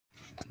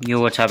You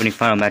know what's happening?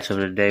 Final match of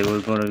the day.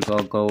 We're going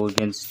to go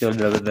against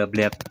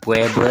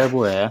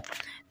the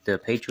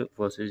Patriot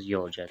versus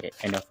Yellow Jacket.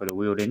 Enough for the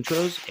weird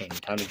intros, and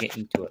time to get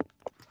into it.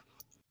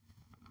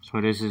 So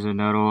this is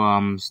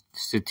another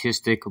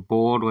statistic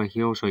board right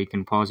here, so you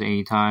can pause at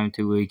any time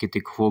to really get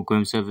the full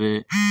glimpse of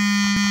it.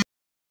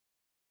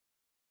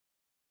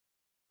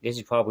 This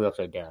is probably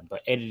upside down,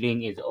 but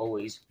editing is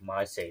always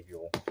my savior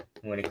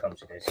when it comes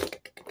to this.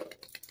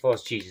 Of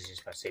course, Jesus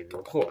is my savior,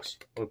 of course.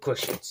 We're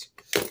Christians.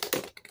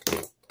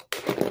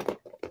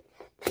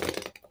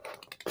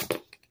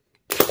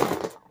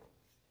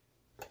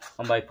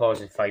 I might pause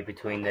the fight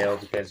between there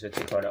because it's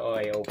kind of,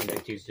 I opened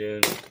it too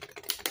soon.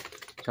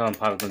 So I'm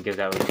probably going to give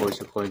that a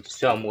voice according to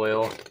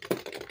somewhere.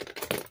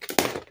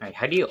 Right,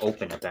 how do you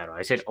open a battle?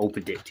 I said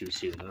opened it too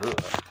soon.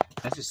 Ugh.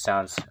 That just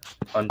sounds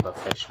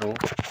unprofessional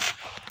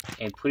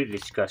and pretty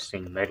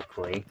disgusting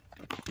medically.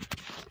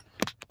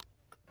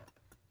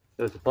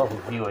 There's a bubble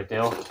view right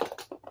there.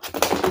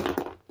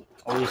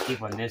 Always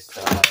keep on this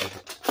side.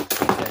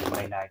 You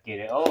might not get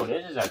it. Oh,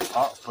 this is a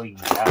top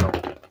freaking battle.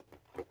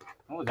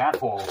 What was that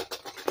for?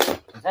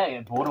 Is that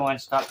a borderline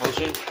stop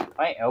motion?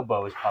 My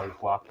elbow is probably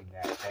blocking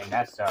that thing.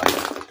 That sucks.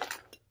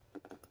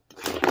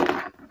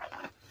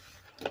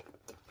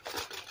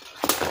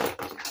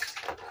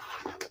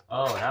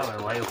 Oh, that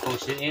was why you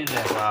pushed it in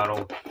that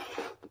bottle.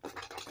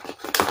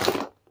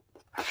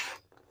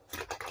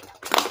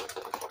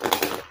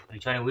 Are you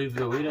trying to leave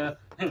the arena?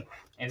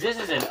 If this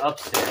is an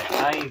upset,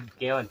 I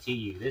guarantee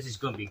you, this is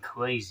going to be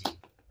crazy.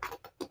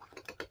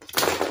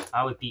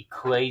 I would be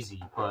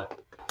crazy, but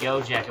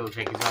Yellow Jacket looks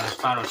like he's on his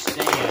final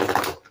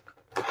stand.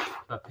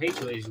 But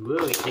Patriot is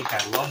really take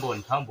that rumble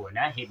and tumble, and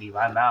that hit me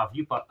right in my mouth.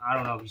 I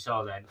don't know if you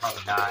saw that,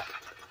 probably not.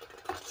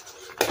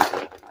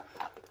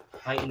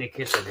 Right in the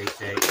kisser, they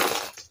say.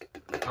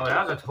 Oh,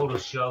 that was a total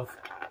shove.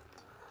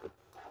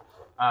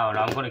 I don't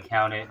know, I'm going to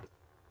count it.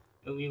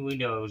 We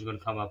know it was going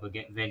to come up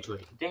again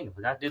eventually. Dang, I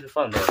forgot to do the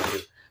fun though,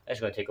 too. That's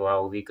going to take a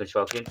while of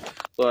reconstruction,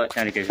 but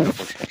time to get to the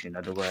full section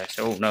nonetheless.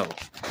 Oh no.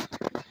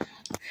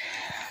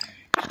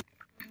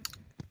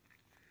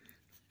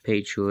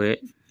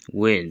 Patriot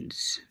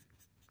wins.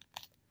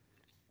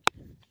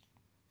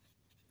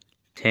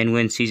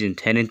 10-win season,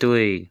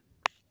 10-3.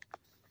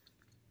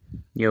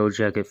 Yellow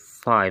Jacket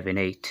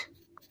 5-8.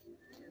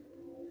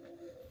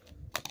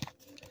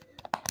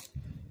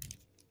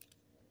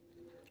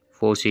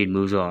 Four seed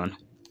moves on.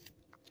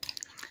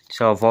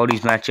 So of all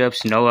these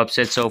matchups, no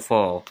upsets so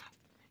far.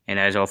 And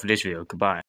that is all for this video. Goodbye.